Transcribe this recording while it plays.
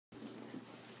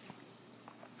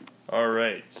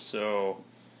Alright, so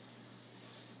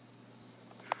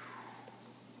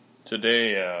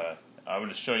today I'm going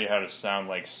to show you how to sound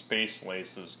like Space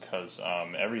Laces, because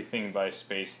everything by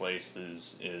Space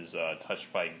Laces is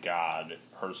touched by God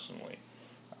personally.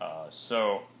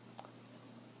 So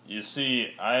you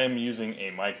see, I am using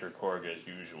a microcorg as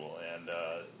usual, and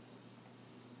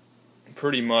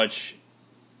pretty much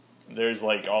there's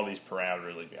like all these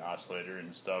parameters like the oscillator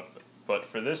and stuff, but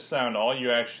for this sound all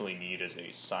you actually need is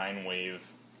a sine wave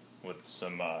with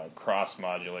some cross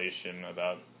modulation,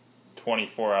 about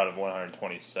 24 out of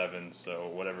 127, so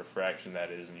whatever fraction that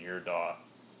is in your DAW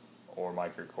or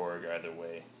microcorg, either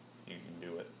way you can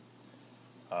do it.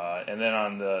 And then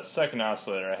on the second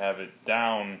oscillator I have it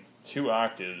down 2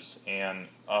 octaves and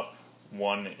up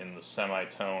 1 in the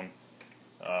semitone.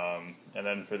 And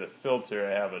then for the filter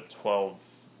I have a 12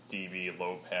 dB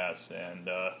low pass and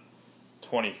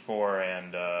 24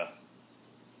 and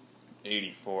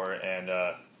 84, and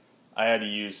I had to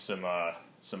use some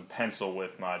pencil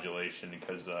width modulation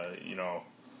because you know,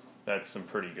 that's some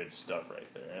pretty good stuff right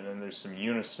there. And then there's some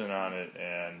unison on it,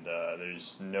 and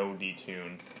there's no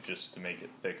detune just to make it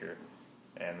thicker.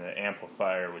 And the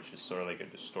amplifier, which is sort of like a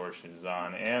distortion, is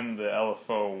on. And the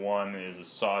LFO1 is a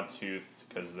sawtooth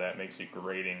because that makes it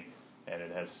grating, and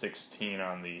it has 16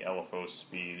 on the LFO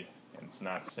speed, and it's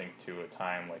not synced to a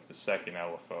time like the second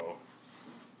LFO.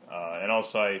 And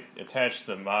also I attached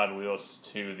the mod wheels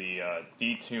to the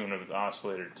detune of the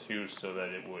oscillator 2 so that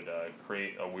it would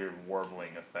create a weird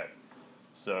warbling effect.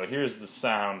 So here's the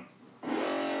sound.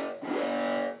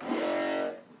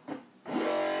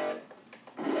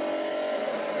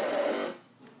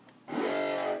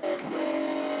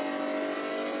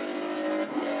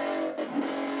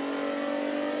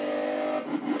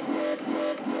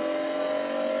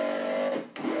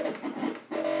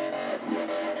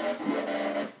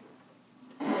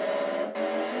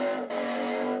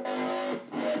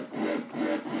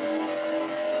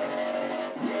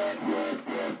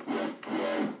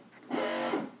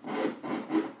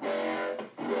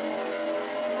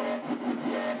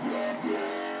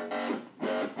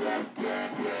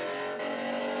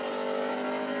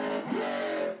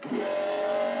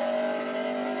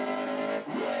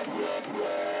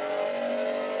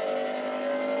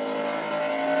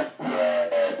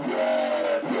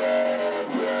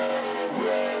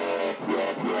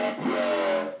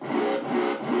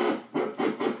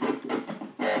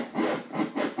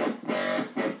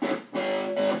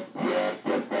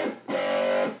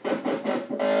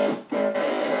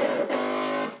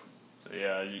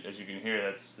 As you can hear,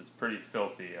 it's pretty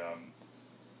filthy.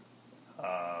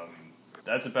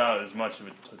 That's about as much of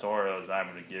a tutorial as I'm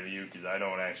going to give you, because I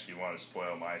don't actually want to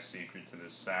spoil my secret to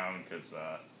this sound, because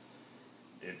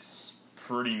it's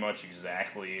pretty much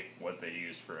exactly what they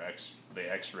use for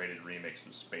the X-rated remix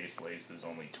of Space Laces,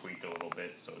 only tweaked a little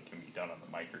bit so it can be done on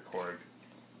the microcorg.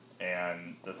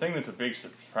 And the thing that's a big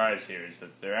surprise here is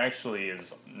that there actually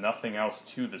is nothing else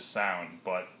to the sound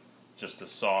but just a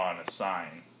saw and a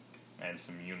sine, and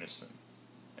some unison,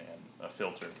 and a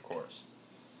filter, of course.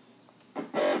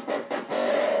 And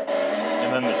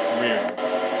then this weird...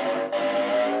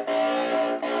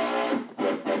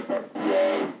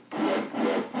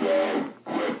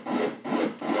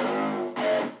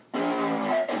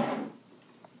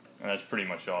 And that's pretty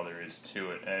much all there is to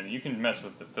it. And you can mess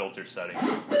with the filter setting.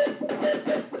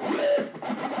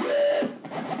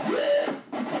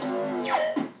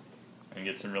 And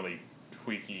get some really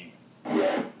tweaky...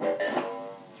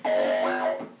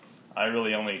 I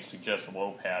really only suggest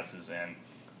low passes, and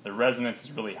the resonance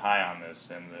is really high on this,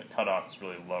 and the cutoff is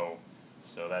really low,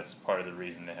 so that's part of the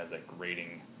reason it has that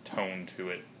grating tone to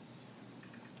it.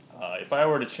 If I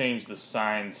were to change the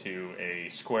sine to a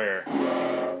square,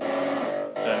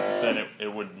 then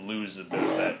it would lose a bit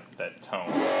of that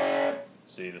tone.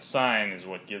 See, the sine is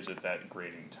what gives it that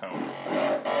grating tone.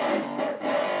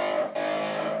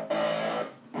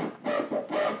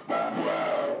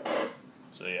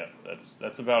 So yeah,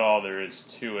 that's about all there is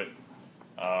to it.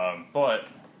 But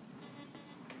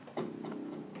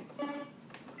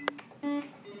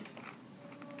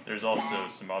there's also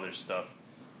some other stuff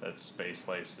that's Space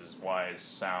Laces wise,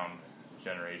 sound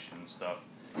generation stuff.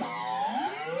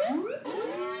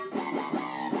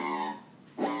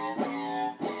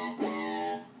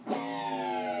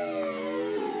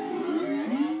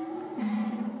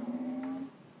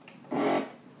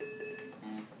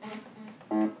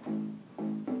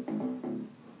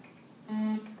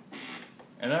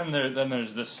 And then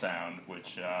there's this sound,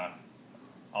 which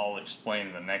I'll explain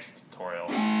in the next tutorial.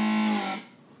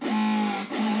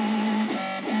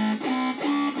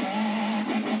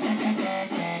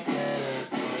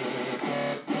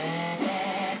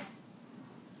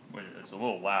 it's a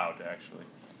little loud actually.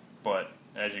 But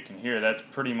as you can hear, that's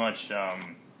pretty much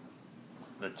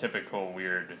the typical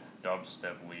weird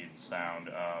dubstep lead sound.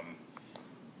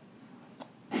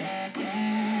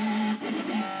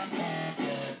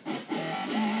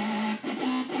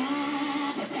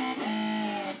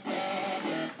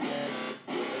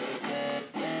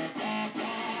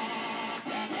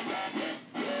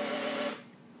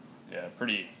 Yeah,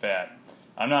 pretty fat.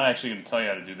 I'm not actually going to tell you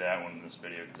how to do that one in this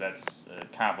video because that's a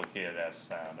complicated ass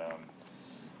sound.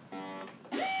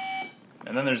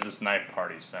 And then there's this knife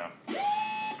party sound.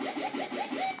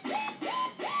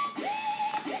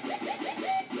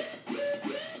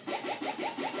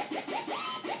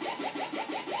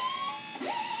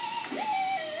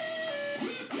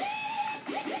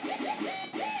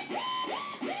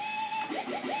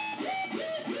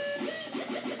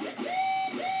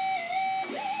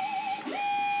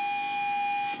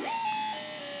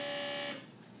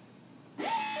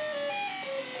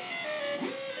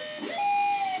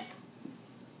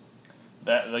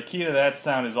 The key to that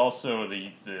sound is also the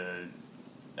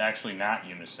actually not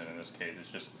unison in this case.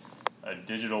 It's just a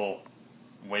digital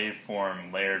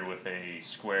waveform layered with a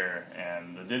square,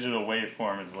 and the digital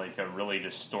waveform is like a really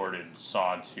distorted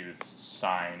sawtooth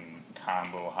sine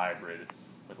combo hybrid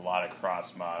with a lot of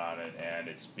cross mod on it, and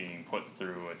it's being put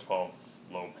through a 12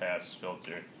 low pass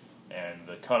filter, and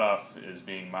the cutoff is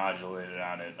being modulated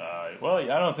on it. Well,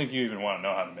 I don't think you even want to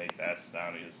know how to make that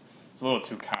sound because it's a little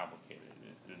too complicated.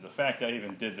 The fact I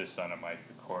even did this on a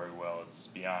microcore, well, it's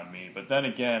beyond me. But then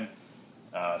again,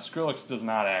 Skrillex does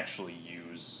not actually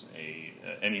use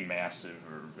any massive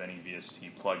or any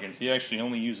VST plugins. He actually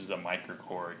only uses a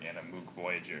microcore and a Moog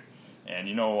Voyager. And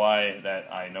you know why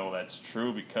that I know that's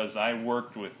true? Because I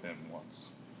worked with him once.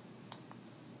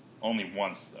 Only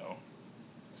once, though.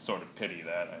 I sort of pity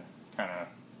that. I kind of,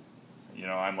 you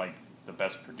know, I'm like the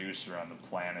best producer on the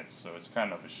planet, so it's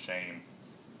kind of a shame.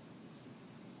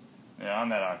 Yeah, on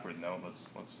that awkward note, let's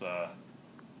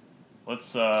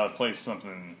play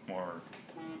something more.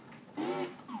 Oh,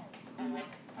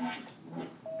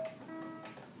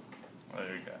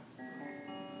 there you go.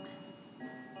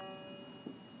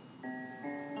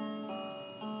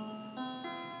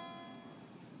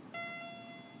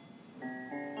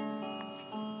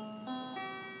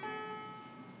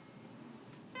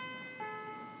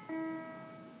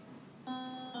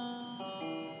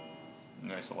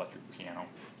 Nice electric piano.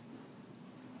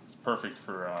 It's perfect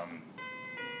for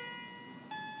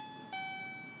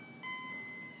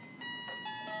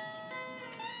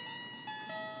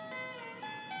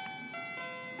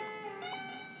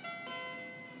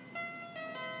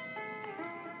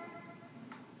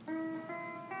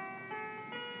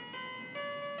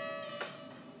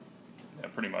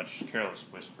pretty much Careless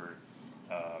Whisper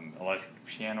electric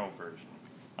piano version.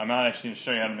 I'm not actually going to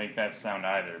show you how to make that sound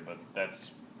either, but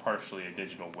that's partially a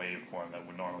digital waveform that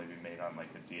would normally be made on like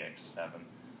a DX7.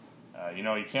 You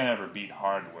know, you can't ever beat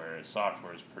hardware.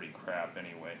 Software is pretty crap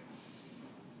anyway.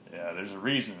 There's a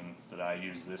reason that I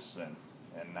use this synth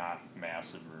and not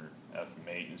Massive or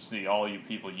FM8. You see, all you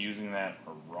people using that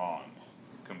are wrong.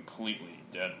 Completely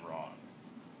dead wrong.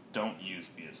 Don't use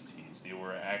VSTs. They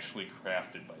were actually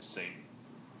crafted by Satan.